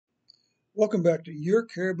Welcome back to your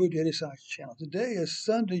Caribou Data Science channel. Today is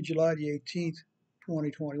Sunday, July the 18th,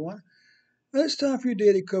 2021. And it's time for your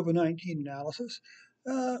daily COVID-19 analysis.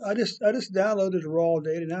 I just downloaded the raw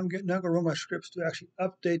data, and I'm going to run my scripts to actually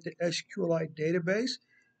update the SQLite database.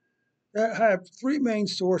 I have three main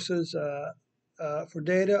sources for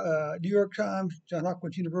data: New York Times, Johns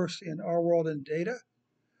Hopkins University, and Our World in Data.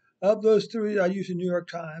 Of those three, I use the New York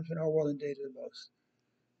Times and Our World in Data the most.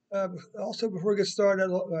 Also, before we get started,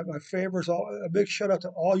 my favors, a big shout out to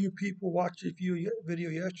all you people watching the video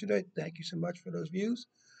yesterday. Thank you so much for those views.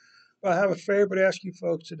 But I have a favor to ask you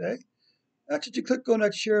folks today. That's that you click on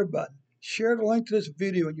that share button. Share the link to this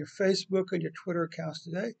video in your Facebook and your Twitter accounts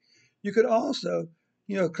today. You could also,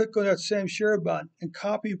 click on that same share button and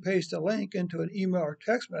copy and paste the link into an email or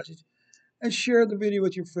text message and share the video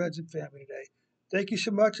with your friends and family today. Thank you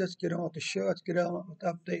so much. Let's get on with the show. Let's get on with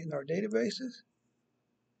updating our databases.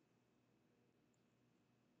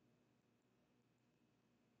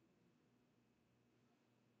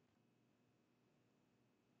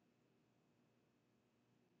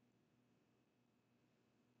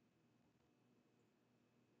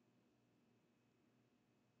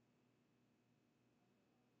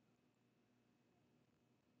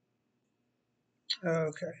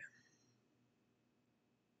 Okay,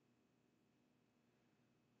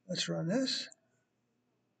 let's run this.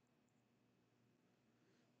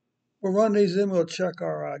 We'll run these in, we'll check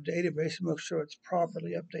our database and make sure it's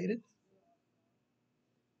properly updated.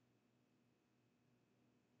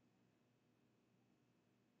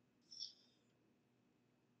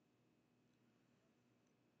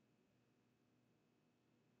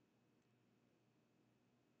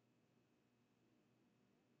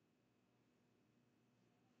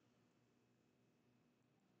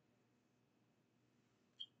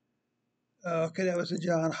 Okay, that was the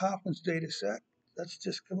Johns Hopkins data set. Let's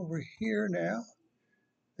just come over here now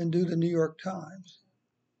and do the New York Times.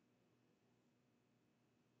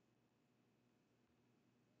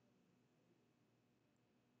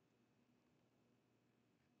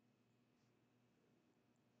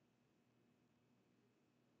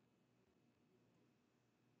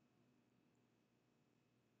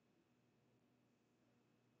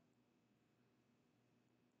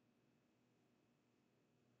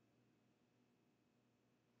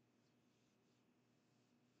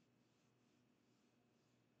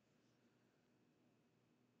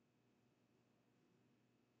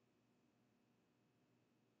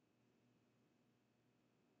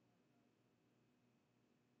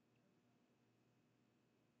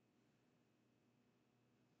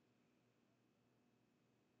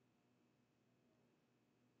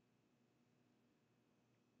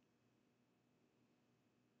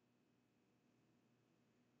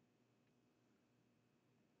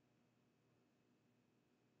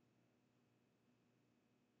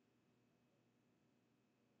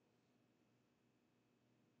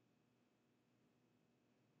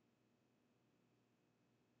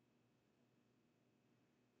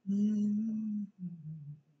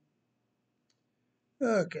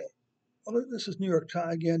 Okay, well, this is New York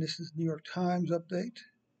Times again. This is New York Times update.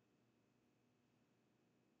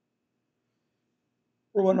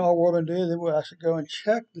 We'll run All World in Data, then we'll actually go and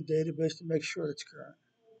check the database to make sure it's current.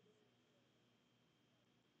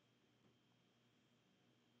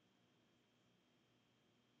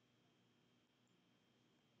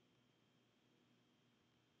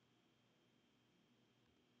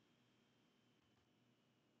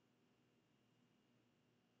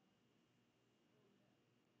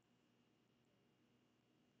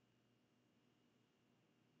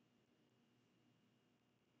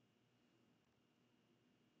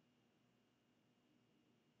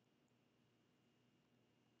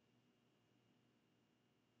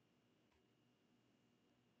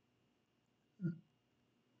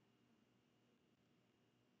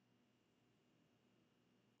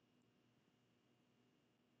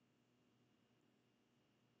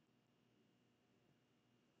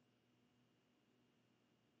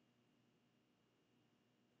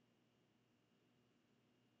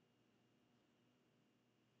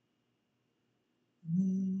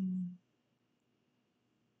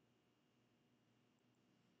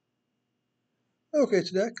 Okay,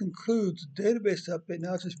 so that concludes the database update.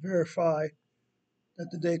 Now let's just verify that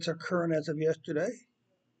the dates are current as of yesterday.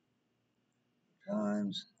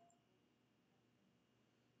 Times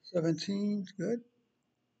 17, good.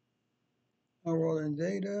 Our world in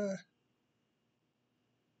data.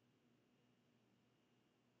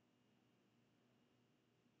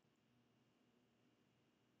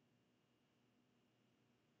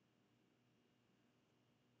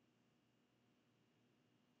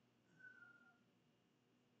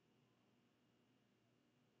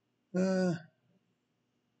 Uh,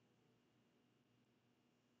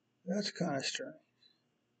 that's kind of strange.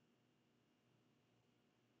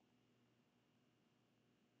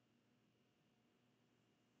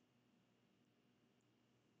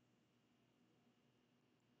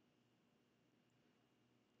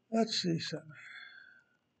 Let's see something.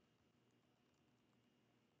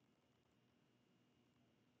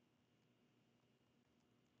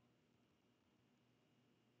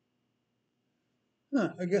 Huh,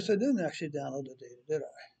 I guess I didn't actually download the data, did I?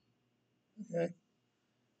 Okay.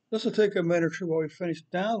 This will take a minute or two while we finish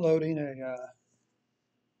downloading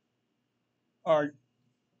our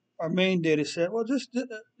our main data set. Well, just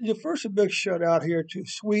first a big shout out here to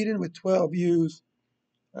Sweden with 12 views,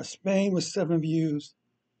 Spain with 7 views,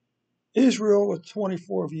 Israel with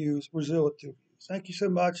 24 views, Brazil with 2 views. Thank you so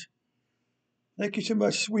much. Thank you so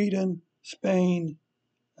much, Sweden, Spain,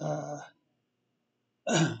 uh,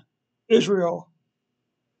 Israel,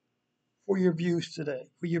 for your views today,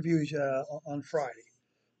 for your views on Friday.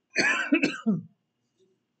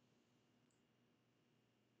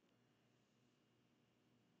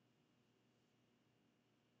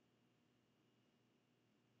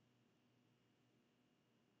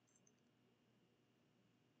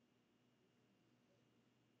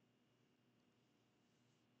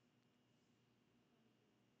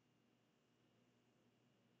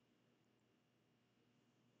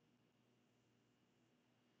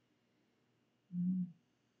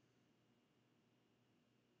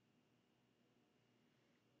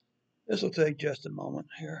 This will take just a moment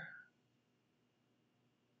here.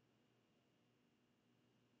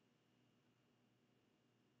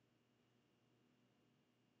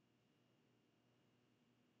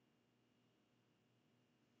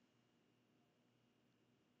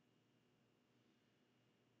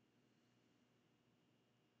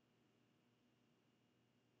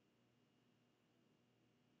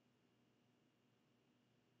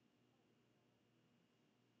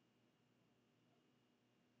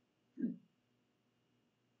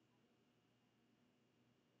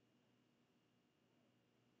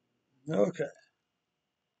 Okay.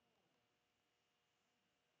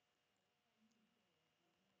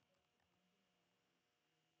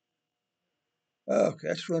 Okay,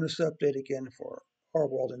 let's run this update again for our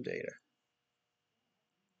world and data.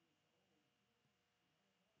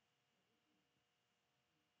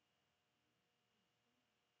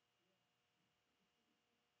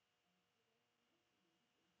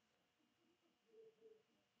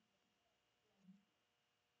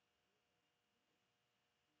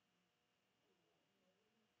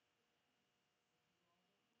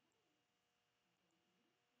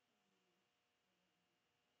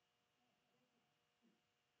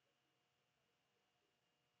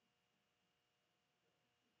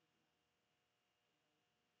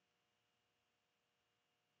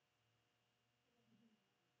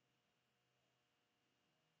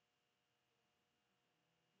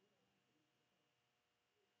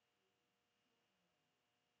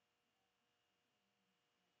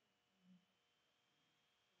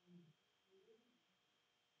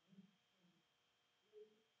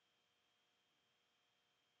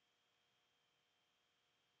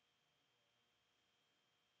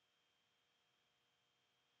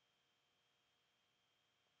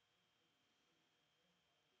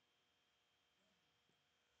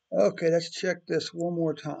 Okay, let's check this one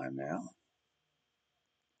more time now.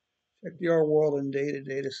 Check the our world and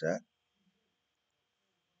data set.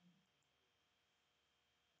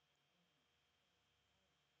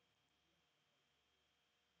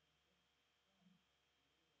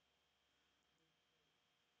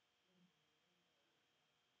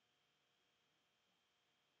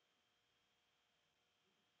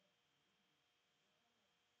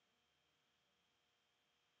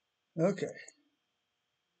 Okay.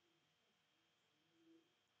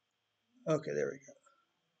 Okay, there we go.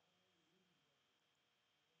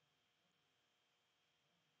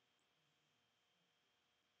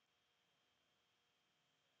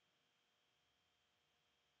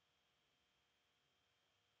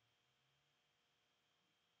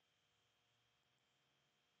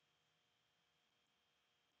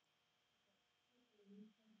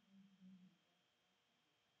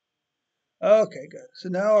 Okay, good. So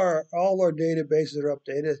now all our databases are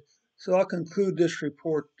updated. So I'll conclude this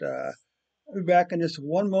report. I'll be back in just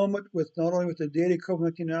one moment with not only with the daily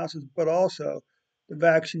COVID-19 analysis, but also the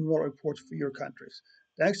vaccine rollout reports for your countries.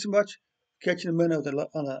 Thanks so much. Catch you in a minute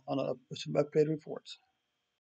with some updated reports.